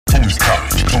Tony's Talk.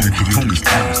 Tony's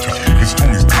Talk. It's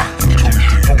Tony's Talk.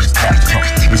 Tony's Talk.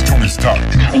 It's Tony's Talk.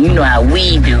 And you know how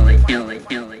we do it.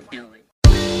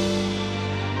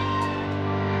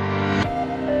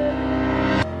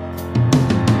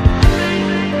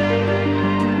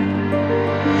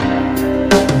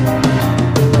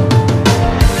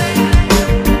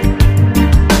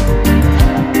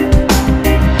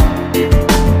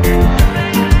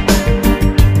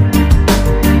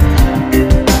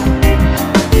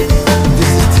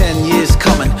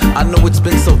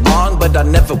 I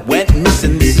never went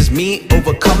missing. This is me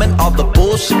overcoming all the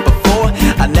bullshit before.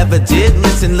 I never did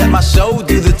listen. Let my show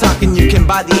do the talking. You can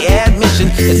buy the admission.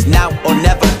 It's now or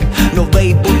never. No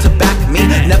label to back me.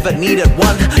 Never needed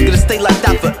one. Gonna stay like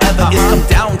that forever. It's come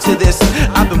down to this.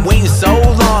 I've been waiting so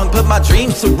long. Put my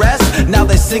dreams to rest. Now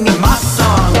they're singing my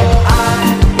song.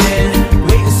 I've been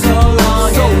waiting so long.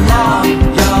 So long,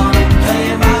 y'all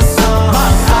playing my song.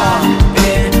 I've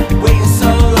been waiting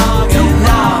so long. And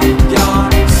now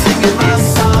y'all singing my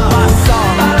song.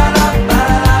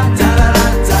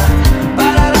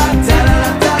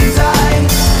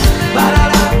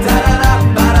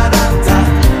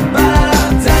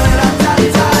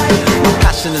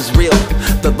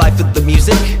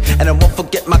 And I won't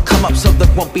forget my come up, so there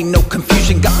won't be no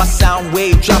confusion. Got my sound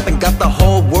wave dropping, got the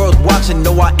whole world watching.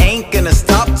 No, I ain't gonna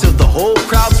stop till the whole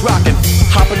crowd's rocking.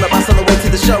 Hopping the bus on the way to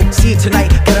the show. See you tonight,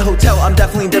 get a hotel. I'm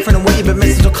definitely different in what you've been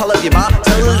missing. So call up your mom,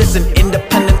 tell her listen.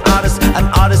 Independent artist, an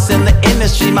artist in the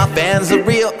industry. My fans are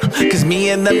real, cause me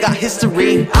and them got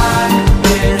history. I've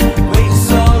been waiting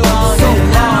so long, so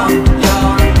long.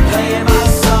 Y'all playing my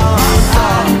song.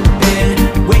 I've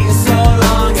been waiting so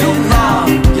long, and now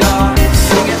y'all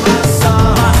singing my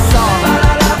song. My song.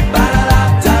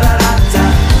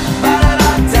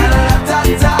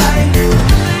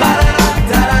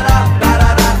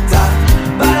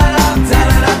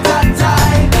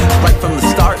 Right from the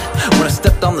start, when I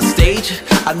stepped on the stage,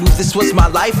 I knew this was my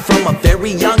life from a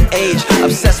very young age.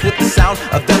 Obsessed with the sound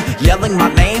of them yelling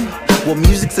my name. Well,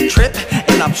 music's a trip,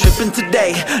 and I'm tripping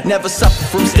today. Never suffer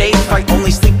from stage fright,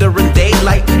 only sleep during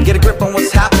daylight. Get a grip on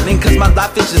what's happening, cause my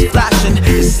life is just flashing.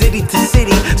 It's city to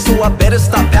city, so I better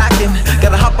stop packing.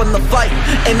 Gotta hop on the flight,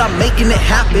 and I'm making it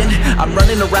happen. I'm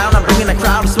running around, I'm bringing a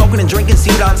crowd. I'm smoking and drinking,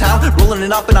 see downtown. Rolling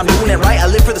it up, and I'm doing it right. I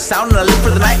live for the sound, and I live for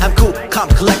the night. I'm cool, calm,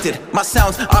 collected. My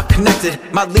sounds are connected.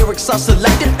 My lyrics are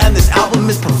selected, and this album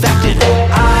is perfected.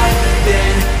 I've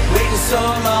been waiting so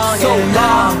long, so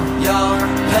long. Y'all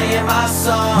playing my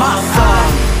song. My song.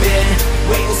 I've been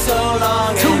waiting so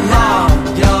long, and now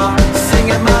y'all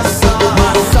singing my song.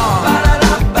 My song.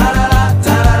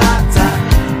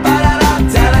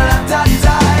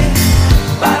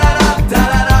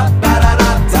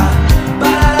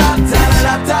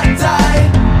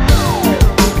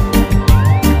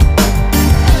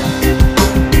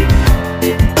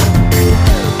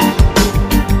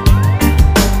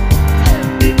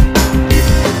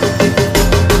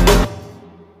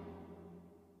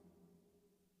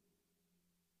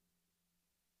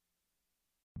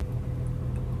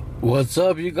 What's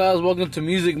up, you guys? Welcome to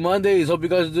Music Mondays. Hope you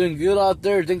guys are doing good out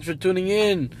there. Thanks for tuning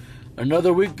in.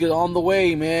 Another week is on the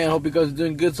way, man. Hope you guys are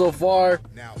doing good so far.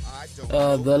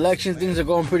 The election things are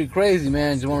going pretty crazy,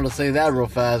 man. Just wanted to say that real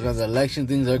fast, man. The election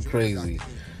things are crazy.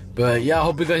 But yeah, I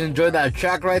hope you guys enjoyed that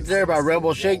track right there by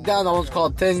Rebel Shakedown. That one's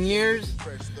called 10 Years.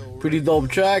 Pretty dope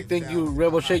track. Thank you,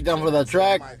 Rebel Shakedown, for that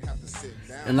track.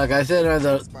 And like I said,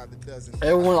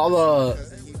 everyone, all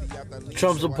the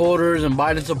Trump supporters and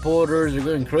Biden supporters are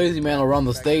going crazy, man, around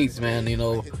the states, man. You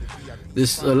know,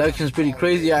 this election's pretty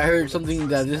crazy. I heard something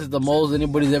that this is the most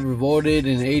anybody's ever voted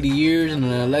in 80 years in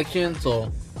an election,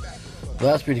 so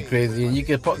that's pretty crazy. And you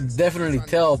can definitely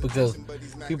tell because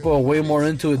people are way more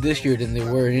into it this year than they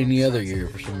were in any other year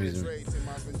for some reason.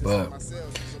 But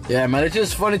yeah, man, it's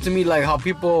just funny to me, like, how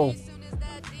people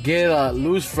get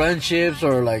lose friendships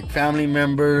or like family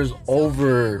members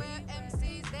over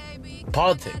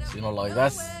politics, you know, like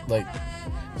that's like,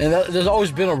 and there's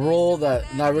always been a rule that,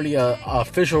 not really a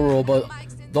official rule, but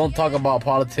don't talk about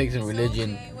politics and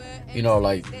religion, you know,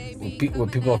 like when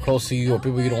people are close to you or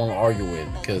people you don't want to argue with,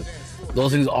 because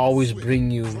those things always bring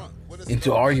you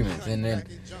into arguments. And then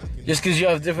just because you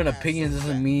have different opinions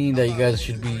doesn't mean that you guys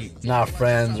should be not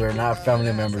friends or not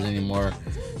family members anymore.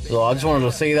 So I just wanted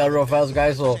to say that real fast,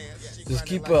 guys. So just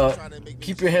keep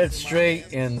your head straight,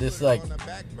 and just like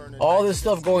all this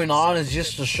stuff going on is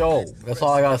just a show. That's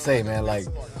all I gotta say, man. Like,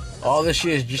 all this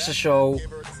shit is just a show.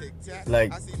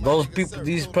 Like, those people,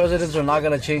 these presidents are not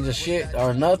gonna change the shit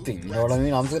or nothing. You know what I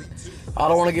mean? I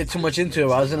don't want to get too much into it,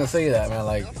 but I was gonna say that, man.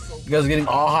 Like, You guys are getting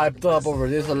all hyped up over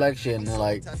this election, and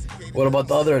like, what about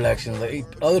the other elections? Like,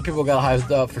 other people got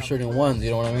hyped up for certain ones, you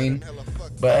know what I mean?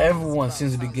 But everyone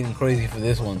seems to be getting crazy for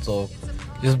this one. So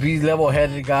just be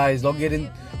level-headed, guys. Don't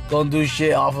do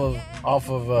shit off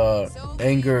of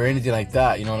anger or anything like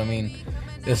that. You know what I mean?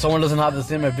 If someone doesn't have the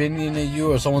same opinion as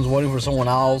you, or someone's voting for someone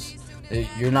else that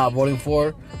you're not voting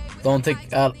for, don't hit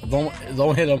them.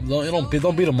 Don't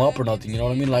beat them up or nothing. You know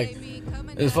what I mean? Like,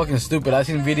 it's fucking stupid. I've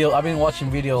been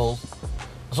watching videos.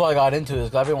 That's why I got into this.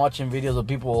 'Cause I've been watching videos of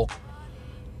people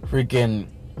freaking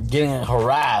getting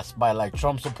harassed by like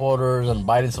Trump supporters and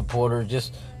Biden supporters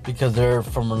just because they're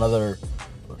from another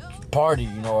party,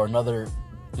 you know, or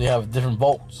they have different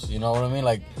votes. You know what I mean?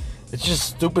 Like, it's just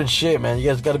stupid shit, man. You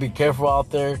guys gotta be careful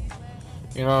out there.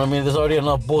 You know what I mean? There's already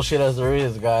enough bullshit as there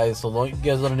is, guys. So you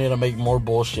guys don't need to make more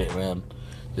bullshit, man.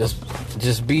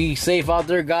 Just be safe out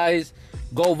there, guys.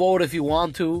 Go vote if you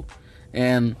want to,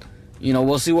 and you know,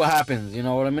 we'll see what happens. You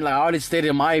know what I mean? Like, I already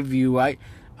stated my view.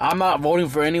 I'm not voting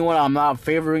for anyone. I'm not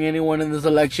favoring anyone in this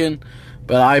election,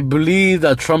 but I believe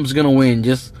that Trump's gonna win.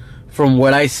 Just from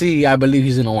what I see, I believe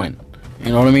he's gonna win.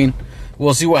 You know what I mean?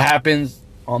 We'll see what happens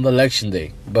on the election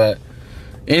day. But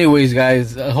anyways,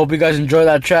 guys, I hope you guys enjoy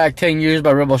that track, 10 Years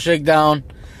by Rebel Shakedown.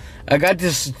 I got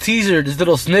this teaser, this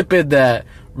little snippet that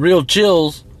Real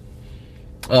Chills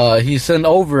he sent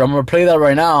over. I'm gonna play that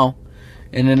right now,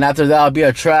 and then after that I'll be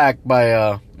a track by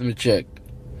let me check,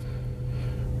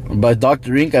 by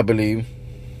Dr. Ink, I believe.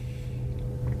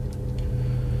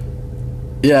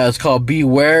 Yeah, it's called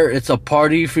Beware. It's a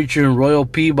Party featuring Royal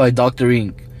P by Dr.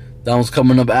 Ink. That one's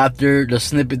coming up after the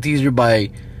snippet teaser by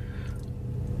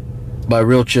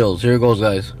Real Chills. Here it goes,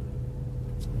 guys.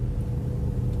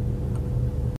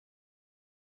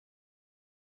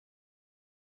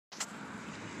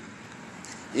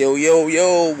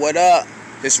 Yo, what up?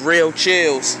 It's Real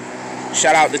Chills.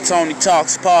 Shout out to Tony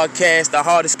Talks Podcast, the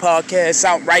hardest podcast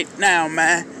out right now,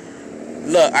 man.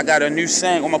 Look, I got a new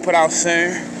single I'm gonna put out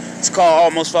soon. It's called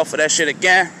Almost Fell for That Shit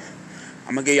Again.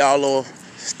 I'm gonna give y'all a little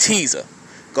teaser.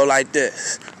 Go like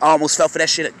this. I almost fell for that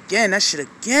shit again. That shit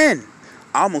again.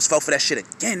 I almost fell for that shit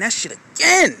again. That shit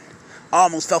again. I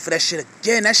almost fell for that shit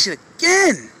again. That shit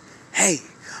again. Hey,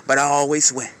 but I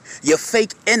always win. Your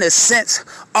fake innocence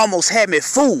almost had me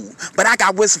fooled, but I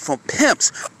got wisdom from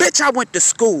pimps. Bitch, I went to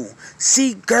school.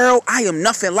 See, girl, I am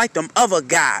nothing like them other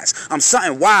guys. I'm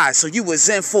something wise, so you was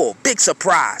in for a big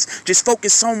surprise. Just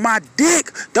focus on my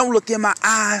dick. Don't look in my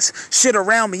eyes. Shit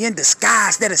around me in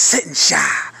disguise that is sitting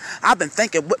shy. I've been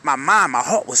thinking with my mind, my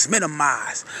heart was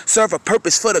minimized. Serve a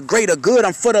purpose for the greater good,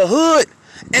 I'm for the hood.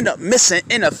 End up missing,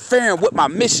 interfering with my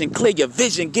mission. Clear your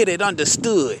vision, get it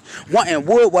understood. Wanting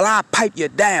wood, well, I pipe you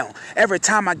down. Every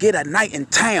time I get a night in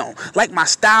town. Like my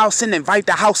style, send invite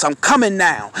the house, I'm coming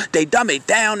now. They dumb it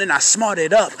down and I smart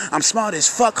it up. I'm smart as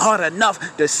fuck, hard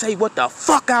enough to say what the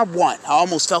fuck I want. I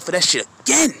almost fell for that shit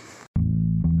again.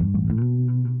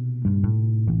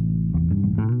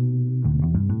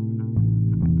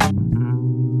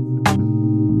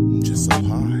 Just so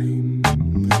high.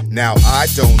 Now I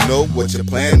don't know what you're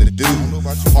planning to do.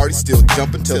 Party still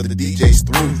jumping till the DJ's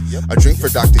through. I drink for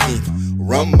Dr. Ink,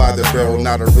 rum by the barrel.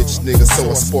 Not a rich nigga, so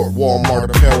I sport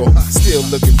Walmart apparel. Still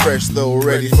looking fresh though,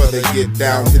 ready for the get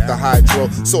down. Hit the hydro,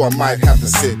 so I might have to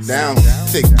sit down.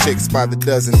 Thick chicks by the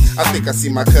dozen. I think I see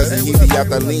my cousin, he be out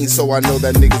that lean, so I know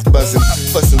that nigga's buzzing.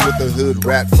 Fussing with the hood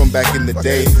rat from back in the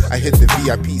day. I hit the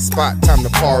VIP spot, time to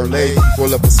parlay.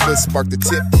 Roll up a split, spark the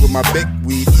tip with my big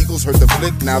weed. Eagles heard the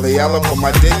flick, now they all up on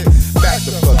my dick. Back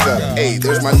the fuck up, hey,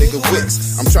 there's my nigga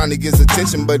Wicks. I'm trying to get his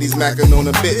attention, but he's macking on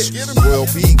a bitch. Royal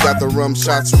P got the rum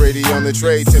shots ready on the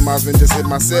tray. Tim Osmond just hit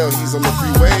my cell, he's on the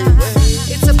freeway.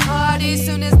 It's a party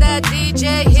soon as that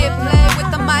DJ hit play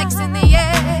with the mics in the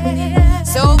air.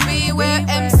 So beware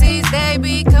MCs, they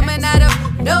be coming out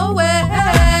of nowhere.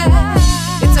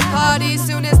 It's a party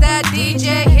soon as that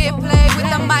DJ hit play with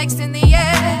the mics in the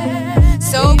air.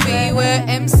 So beware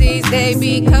MCs, they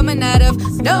be coming out of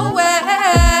nowhere.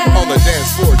 On the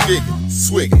dance floor, gigging,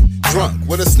 swigging, drunk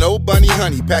with a snow bunny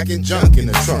honey packing junk in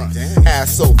the trunk.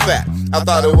 Ass so fat, I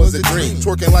thought it was a dream.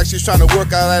 Twerking like she's trying to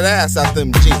work out that ass out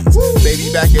them jeans.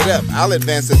 Baby, back it up, I'll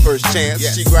advance at first chance.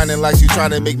 She grinding like she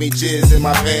trying to make me jizz in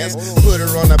my pants. Put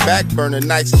her on the back burner,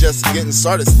 nights just getting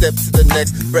started. Step to the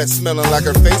next, breath smelling like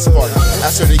her face farted.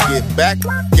 Asked her to get back,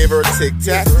 gave her a tic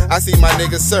tac. I see my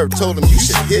nigga serve, told him you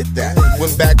should hit that.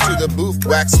 Went back to the booth,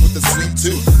 waxed with the sweet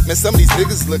tooth. Man, some of these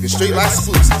niggas looking straight like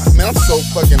spooks. Man, I'm so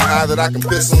fucking high that I can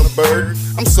piss on a bird.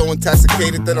 I'm so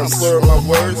intoxicated that I'm slurring my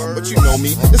words. But you know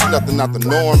me, it's nothing not the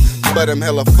norm. But I'm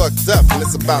hella fucked up and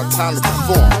it's about time to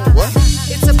perform. What?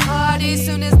 It's a party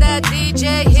soon as that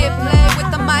DJ hit play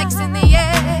with the mics in the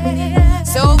air.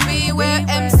 So beware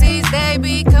MCs, they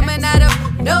be coming out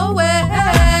of nowhere.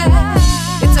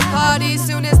 It's a party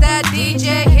soon as that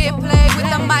DJ hit play with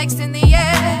the mics in the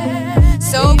air.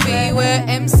 So beware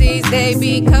MCs, they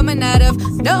be coming out of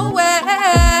nowhere.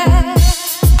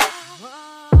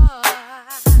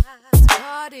 It's a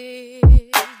party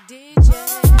DJ.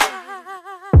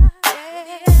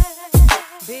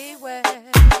 Beware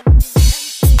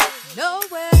MCs,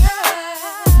 nowhere.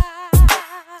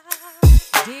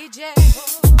 DJ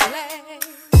play,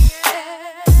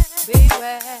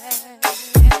 beware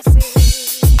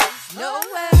MCs,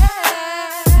 nowhere.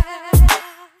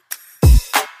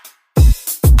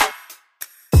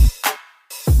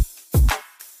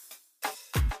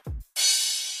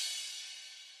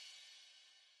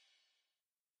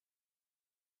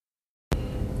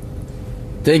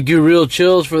 Thank you, Real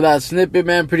Chills, for that snippet,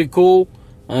 man. Pretty cool.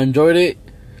 I enjoyed it.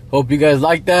 Hope you guys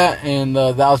like that. And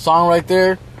that song right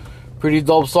there, pretty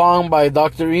dope song by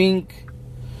Dr. Ink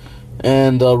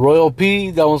and Royal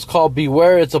P. That one's called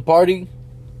Beware. It's a party.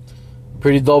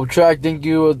 Pretty dope track. Thank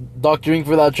you, Dr. Ink,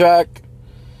 for that track.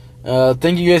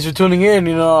 Thank you guys for tuning in.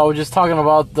 You know, I was just talking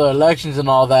about the elections and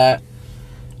all that.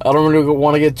 I don't really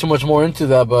want to get too much more into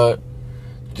that, but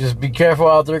just be careful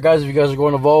out there, guys. If you guys are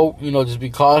going to vote, you know, just be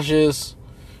cautious.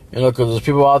 You know, because there's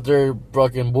people out there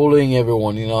fucking bullying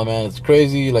everyone. You know, man, it's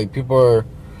crazy. Like, people are,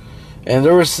 and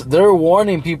they were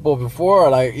warning people before.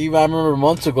 Like, even I remember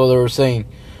months ago, they were saying,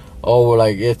 "Oh,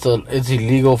 like it's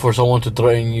illegal for someone to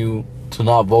threaten you to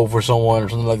not vote for someone or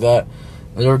something like that."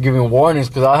 And they were giving warnings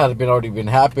because that had already been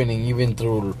happening even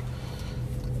through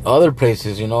other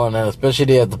places. You know, and then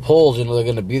especially at the polls. You know, they're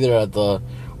gonna be there at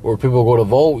where people go to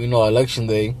vote. You know, election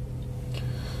day.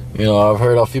 You know, I've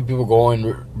heard a few people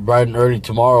going bright and early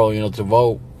tomorrow, you know, to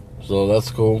vote. So that's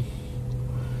cool.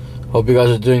 Hope you guys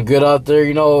are doing good out there,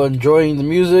 you know, enjoying the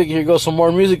music. Here goes some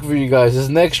more music for you guys. This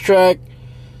next track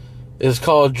is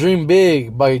called Dream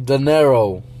Big by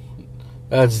Dinero.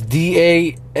 That's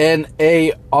Danarrow.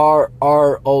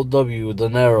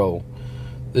 Dinero.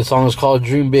 This song is called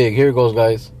Dream Big. Here it goes,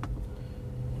 guys.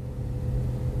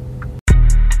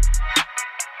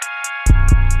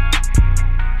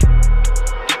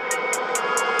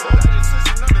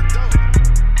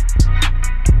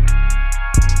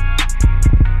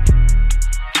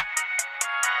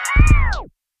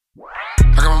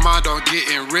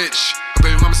 Getting rich, but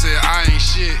baby mama said I ain't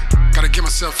shit. Gotta get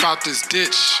myself out this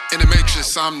ditch. In the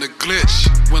matrix, I'm the glitch.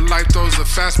 When life throws a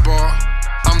fastball,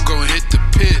 I'm gon' hit the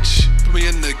pitch. Put me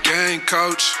in the game,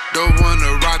 coach. Don't wanna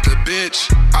ride the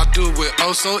bench. I do it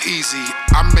oh so easy.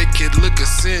 I make it look a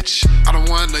cinch. I don't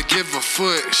wanna give a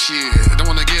foot, shit. I don't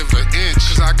wanna give an inch.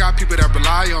 Cause I got people that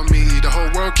rely on me. The whole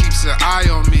world keeps an eye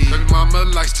on me. Baby mama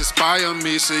likes to spy on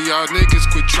me. So y'all niggas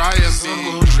quit trying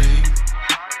me.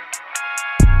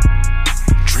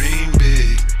 Dream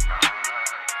big,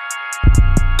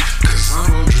 cause I'm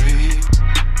gon' dream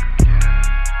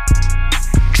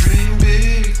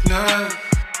big now.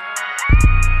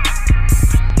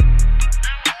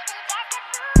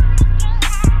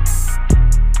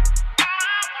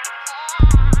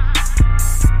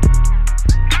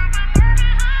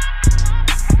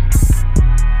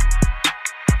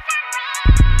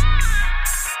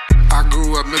 I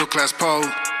grew up middle class poor,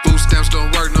 food stamps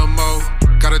don't work no more.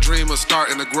 Got a dream of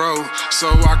starting to grow,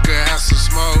 so I could have some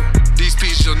smoke. These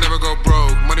peas, you'll never go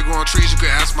broke. Money grow on trees, you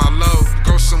could ask my low.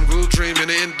 Grow some glue, dream in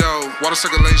the endo. Water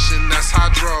circulation, that's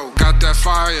hydro. Got that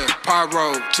fire,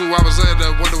 pyro. 2 hours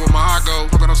later, wonder where my high go.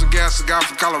 Pumping on some gas, a guy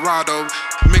from Colorado.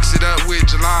 Mix it up with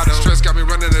gelato. Stress got me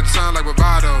running at the time like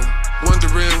bravado.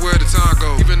 Wondering where the time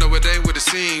go. Even though it ain't what it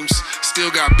seems, still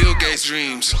got Bill Gates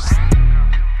dreams.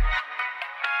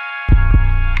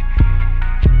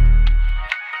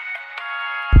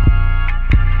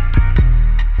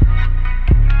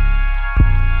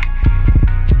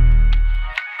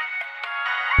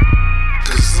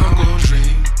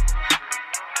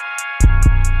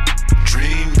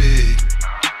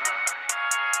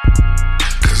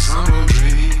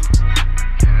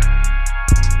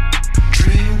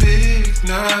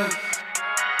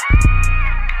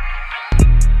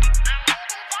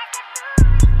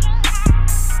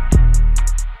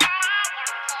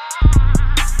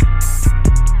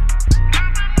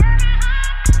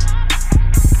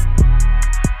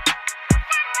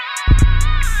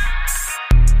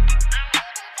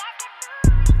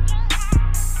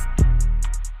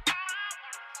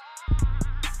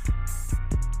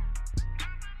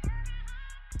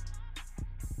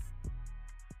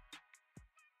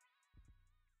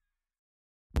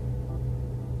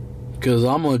 Cause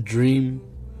I'm a dream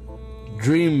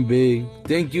big.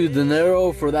 Thank you,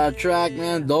 Dinero, for that track,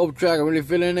 man. Dope track. I'm really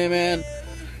feeling it, man.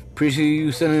 Appreciate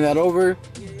you sending that over.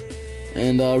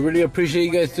 And really appreciate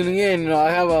you guys tuning in. You know,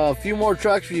 I have a few more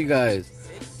tracks for you guys.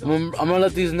 I'm gonna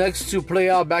let these next two play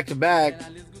out back to back.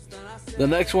 The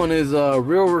next one is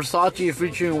Real Versace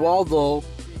featuring Waldo.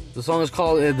 The song is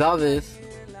called Edades.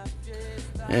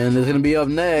 And it's gonna be up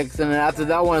next. And then after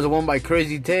that one is one by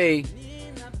Crazy Tay.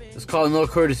 It's called No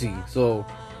Courtesy. So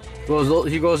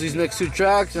he goes these next two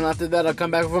tracks, and after that I'll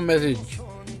come back with a message.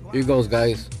 Here goes,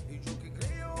 guys.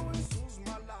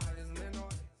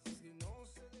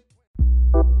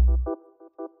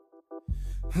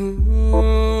 Ooh,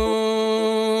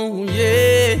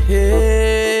 yeah.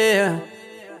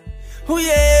 Ooh,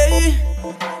 yeah.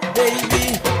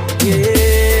 Baby,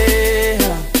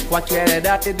 yeah. Cualquier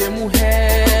edad de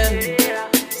mujer,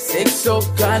 sexo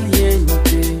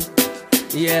caliente,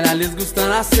 y a ellas les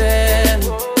gusta hacer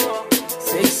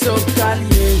sexo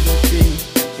caliente.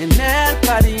 En el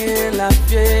party, en la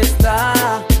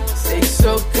fiesta,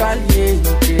 sexo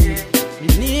caliente.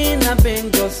 Menina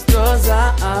bem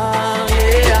gostosa,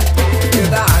 yeah.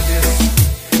 Edades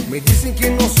me dicen que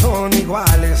no son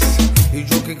iguales, y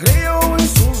yo que creo en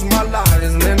sus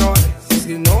malares menores,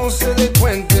 que no se dé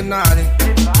cuenta nadie.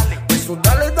 Eso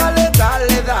dale, dale,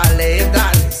 dale, dale,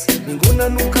 dale. Ninguna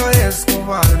nunca es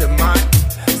cobarde, man.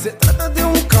 Se trata de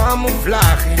un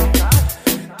camuflaje,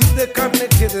 tipo de carne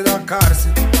que te da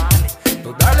cárcel.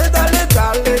 Dale, dale,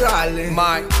 dale, dale.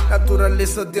 My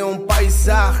naturaleza de un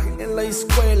paisaje. En la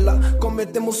escuela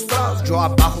cometemos fraude. Yo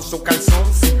abajo su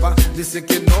calzón, sepa, dice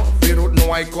que no, pero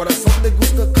no hay corazón. Le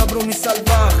gusta cabrón y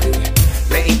salvaje.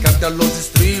 Le encantan los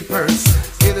strippers,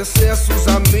 que desea sus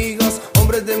amigas.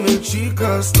 Hombre de mil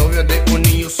chicas, novia de un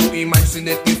niño. Su imagen se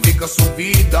identifica su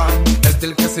vida. Es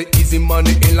del que hace easy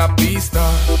money en la pista.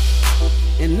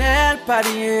 En el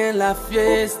party, en la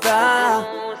fiesta,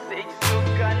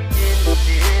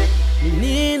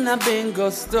 menina bem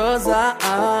gostosa,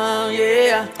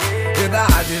 yeah.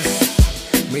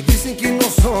 Edades me dicen que no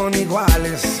son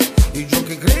iguales, y yo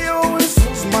que creo en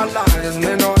sus malares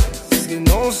menores, que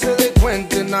no se dé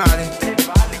cuenta nadie.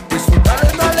 Eso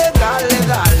dale, dale, dale,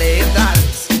 dale, dale.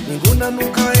 Ninguna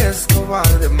nunca es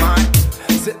cobarde, man.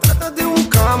 Se trata de un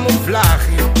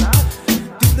camuflaje,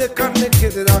 tipo de carne que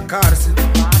te da cárcel.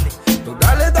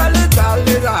 Dale, dale,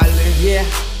 dale, dale. Yeah,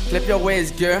 clap your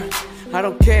waist, girl. I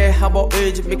don't care how about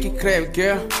age, make it crave,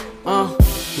 girl.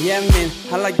 Yeah, man,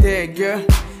 I like that, girl.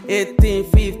 18,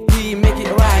 50, make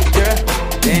it right, girl.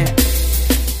 Damn.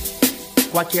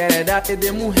 Cualquier edad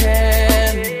de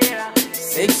mujer,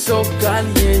 sexo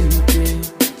caliente,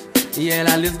 y a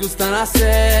ellas les gusta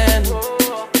hacer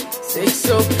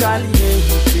sexo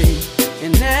caliente.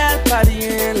 En el party,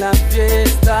 en la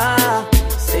fiesta,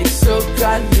 sexo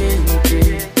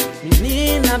caliente.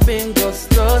 Menina bem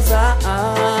gostosa,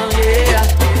 yeah.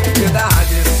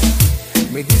 Edades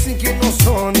me dicen que no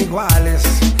son iguales,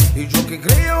 y yo que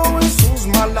creo en sus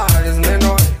malares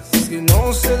menores, que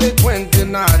no se dé cuenta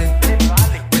nadie.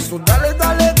 Eso dale,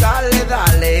 dale, dale,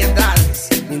 dale, dale.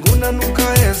 Ninguna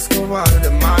nunca es cobarde,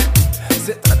 man.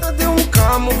 Se trata de un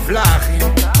camuflaje,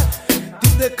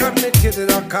 tipo de carne que te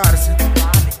da cárcel.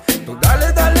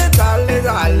 Dale, dale, dale,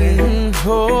 dale.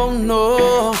 Oh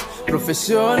no,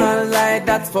 professional like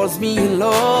that falls me in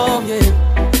love, yeah.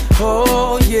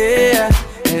 Oh yeah,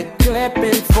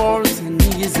 clapping falls and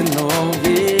knees in love,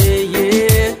 yeah,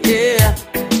 yeah, yeah.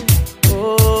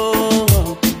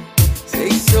 Oh,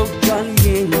 sexo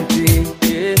caliente,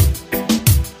 yeah.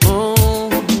 Oh,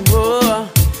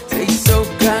 sexo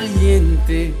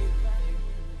caliente.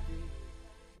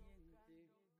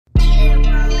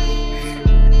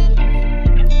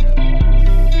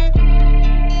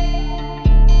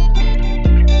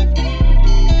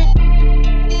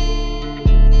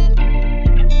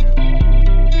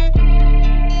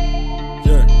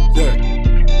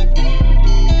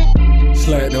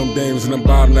 Slack them dames and I'm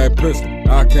bottom that pistol.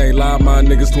 I can't lie, my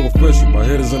niggas too official. My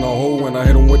hitters in a hole and I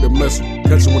hit him with the missile.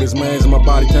 Catch him with his mans and my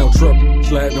body count triple.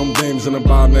 Slack them dames and I'm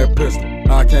bottom that pistol.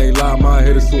 I can't lie, my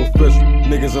hitters too official.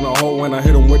 Niggas in a hole and I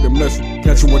hit him with the missile.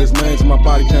 Catch him with his mans and my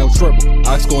body count triple.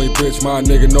 I score your bitch, my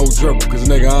nigga no dribble. Cause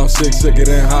nigga I'm sicker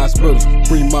than hospitals.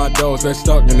 Free my dogs that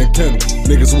stuck in the kennel.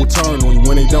 Niggas will turn on you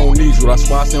when they don't need you. That's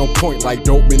why I stay on point like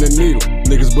dope in the needle.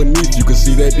 Niggas beneath you can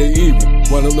see that they evil.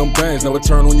 One of them bands never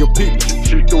turn on your people.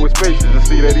 Shoot through his faces and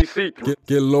see that he see through.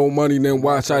 Get a little money then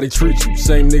watch how they treat you.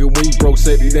 Same nigga when you broke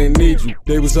said they didn't need you.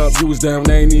 They was up, you was down,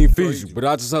 they ain't even feed you. But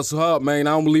I just hustle hard, man,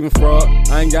 I don't believe in fraud.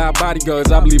 I ain't got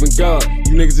bodyguards, I believe in God.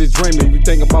 You niggas is dreaming, you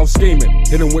think about scheming.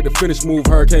 Hit him with the finish move,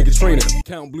 Hurricane Katrina.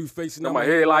 Count blue facing on my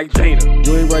head like Gina.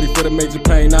 You ain't ready for the major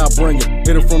pain, I'll bring it.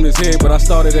 Hit him from his head, but I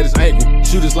started at his ankle.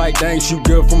 Shooters like dang, shoot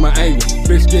good from an angle.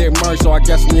 Bitch get merged, so I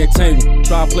guess we ain't tangled.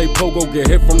 Try to play pogo, get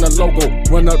hit from the logo.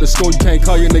 Run up the score, you can't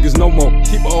call your niggas no more.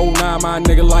 Keep an old 9, my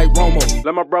nigga like Romo.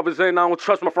 Let my brothers in, I don't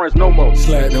trust my friends no more.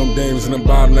 Slap them dames in the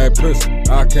bottom of that pistol.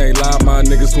 I can't lie, my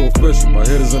niggas too official. My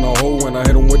hitters in a hole and I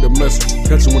hit him with the missile.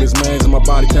 Catch him with his mans and my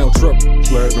body count triple.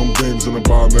 Slap them dames in the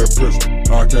bottom of that pistol.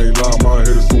 I can't lie, my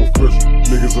hitters too official.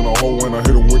 Niggas in a hole and I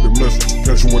hit him with the missile.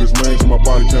 Catch him with his mans and my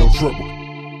body count triple.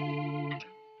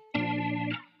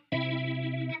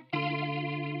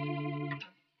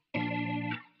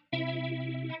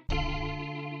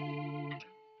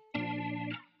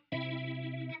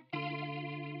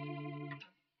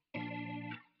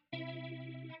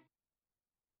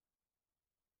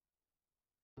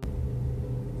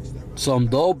 Some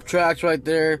dope tracks right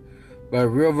there by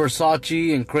Real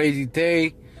Versace and Crazy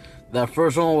Tay. That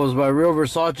first one was by Real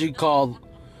Versace called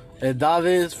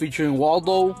Edades featuring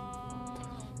Waldo.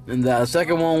 And that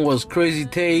second one was Crazy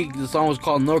Tay. The song was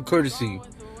called No Courtesy.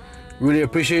 Really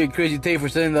appreciate Crazy Tay for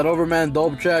sending that over, man.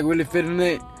 Dope track, really fitting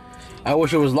it. I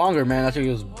wish it was longer, man.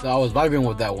 Actually, I was vibing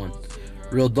with that one.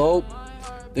 Real dope.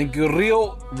 Thank you,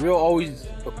 Rio. Rio always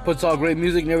puts out great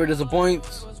music, never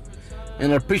disappoints.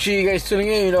 And I appreciate you guys tuning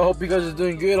in. Hope you guys are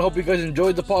doing good. Hope you guys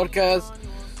enjoyed the podcast.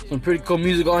 Some pretty cool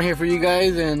music on here for you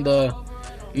guys. And,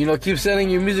 keep sending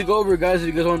your music over, guys. If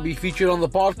you guys want to be featured on the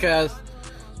podcast,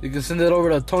 you can send it over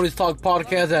to Tony's Talk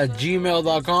Podcast at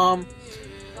gmail.com.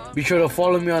 Be sure to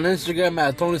follow me on Instagram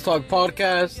at Tony's Talk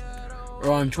Podcast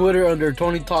or on Twitter under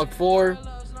Tony Talk 4.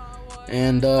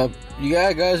 And,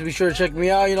 guys, be sure to check me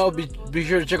out. Be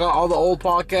sure to check out all the old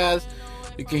podcasts.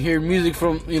 You can hear music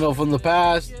from the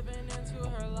past.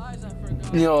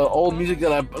 Old music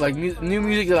that I like, new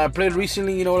music that I played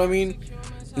recently, you know what I mean?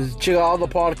 Just check out all the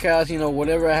podcasts,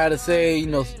 whatever I had to say,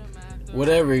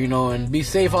 whatever, and be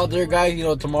safe out there, guys.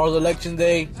 Tomorrow's election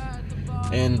day,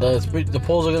 and the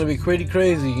polls are gonna be pretty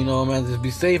crazy, man. Just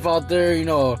be safe out there,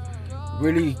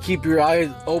 really keep your eyes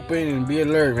open and be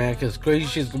alert, man, because crazy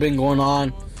shit's been going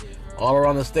on all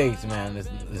around the states, man.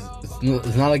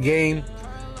 It's not a game.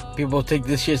 People take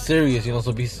this shit serious,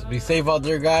 so be safe out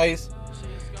there, guys.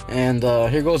 And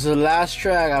here goes the last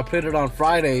track. I played it on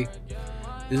Friday.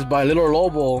 This is by Little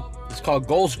Lobo. It's called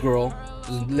Ghost Girl.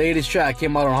 This is the latest track.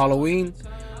 Came out on Halloween.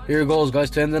 Here it goes, guys,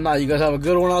 to end the night. You guys have a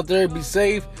good one out there. Be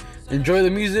safe. Enjoy the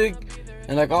music.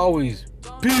 And like always,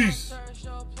 peace.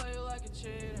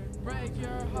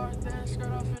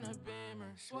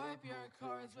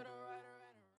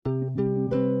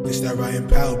 It's that Ryan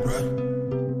Powell, bruh.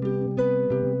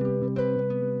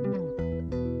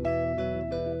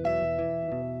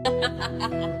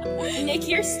 Nick,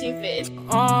 you're stupid.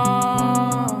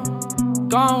 Gone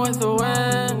with the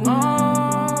wind.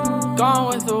 Gone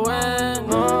with the wind.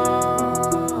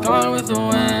 Gone with the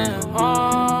wind.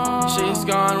 She's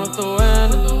gone with the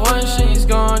wind. Once she's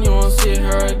gone, you won't see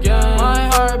her again. My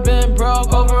heart been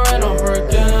broke over and over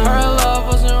again. Her love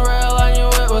wasn't real, I knew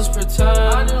it was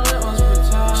pretend.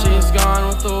 She's gone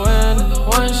with the wind.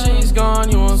 Once she's gone,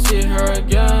 you won't see her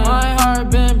again. My heart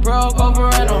been broke over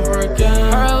and over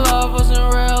again. Her love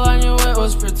wasn't real, I knew it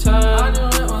was pretend.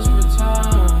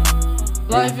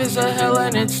 Life is a hill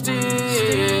and it's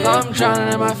steep. I'm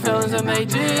drowning in my feelings and they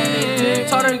deep.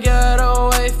 Told her get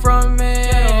away from me.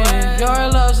 Your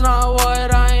love's not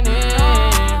what I need.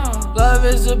 Love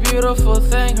is a beautiful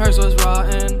thing, hers was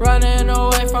rotten. Running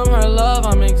away from her love,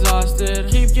 I'm exhausted.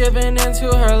 Keep giving in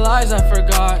to her lies, I've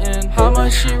forgotten how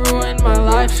much she ruined my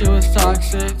life, she was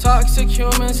toxic. Toxic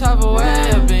humans have a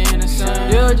way of being the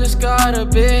same. You just gotta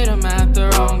beat them at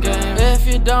their own game. If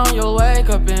you don't, you'll wake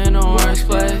up in a worse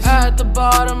place. At the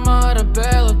bottom of the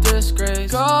barrel of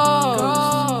disgrace.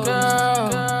 Ghost girl,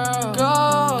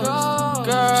 ghost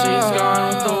girl. She's gone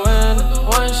with the wind.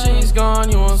 Once she's gone,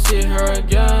 you won't see her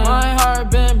again. My heart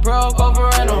been broke over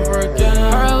and over again.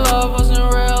 Her love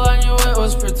wasn't real, I knew it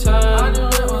was pretend.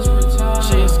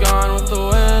 She's gone with the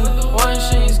wind. Once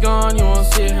she's gone, you won't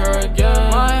see her again.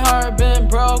 My heart been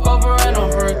broke over and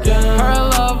over again. Her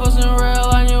love wasn't real,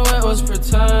 I knew it was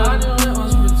pretend.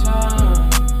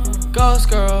 Ghost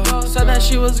girl said that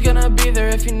she was gonna be there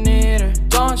if you need her.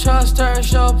 Don't trust her,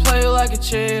 she'll play you like a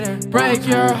cheater. Break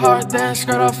your heart, then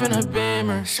skirt off in a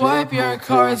Beamer. Swipe your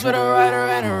cards with a writer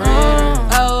and a reader.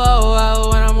 LOL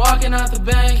when I'm walking out the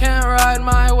bank. Can't ride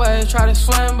my wave, try to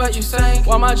swim but you sink.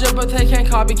 Want my drip but they can't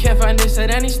copy, can't find this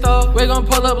at any store. We gon'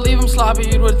 pull up, leave him sloppy,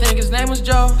 you would think his name was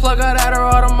Joe. Plug out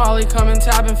Adderall to Molly, come and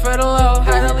tapping for the low.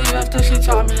 Had to leave after she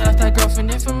taught me, left that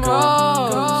girlfriend in for more.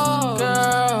 Ghost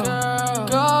girl,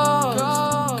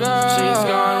 ghost girl. She's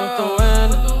gone with the wind.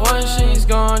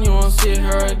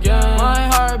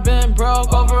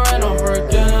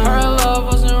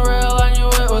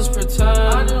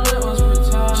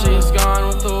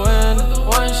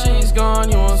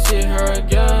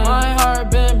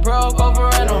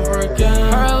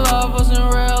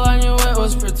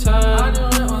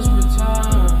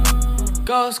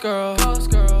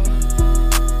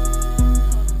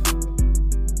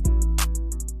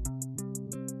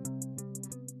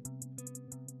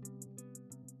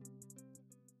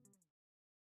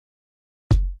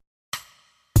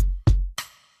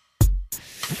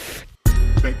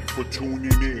 for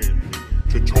tuning in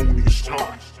to Tony's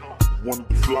Talk, one of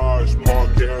the flyest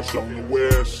podcasts on the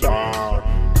west side.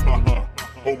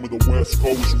 Home of the West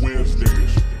Coast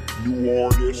Wednesdays. New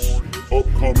artists,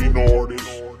 upcoming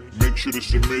artists. Make sure to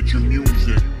submit your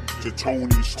music to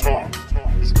Tony's Talk.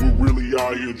 Cause we're really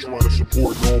out here trying to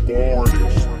support local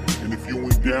artists. And if you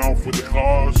ain't down for the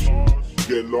cause,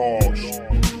 get lost.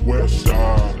 West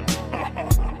side.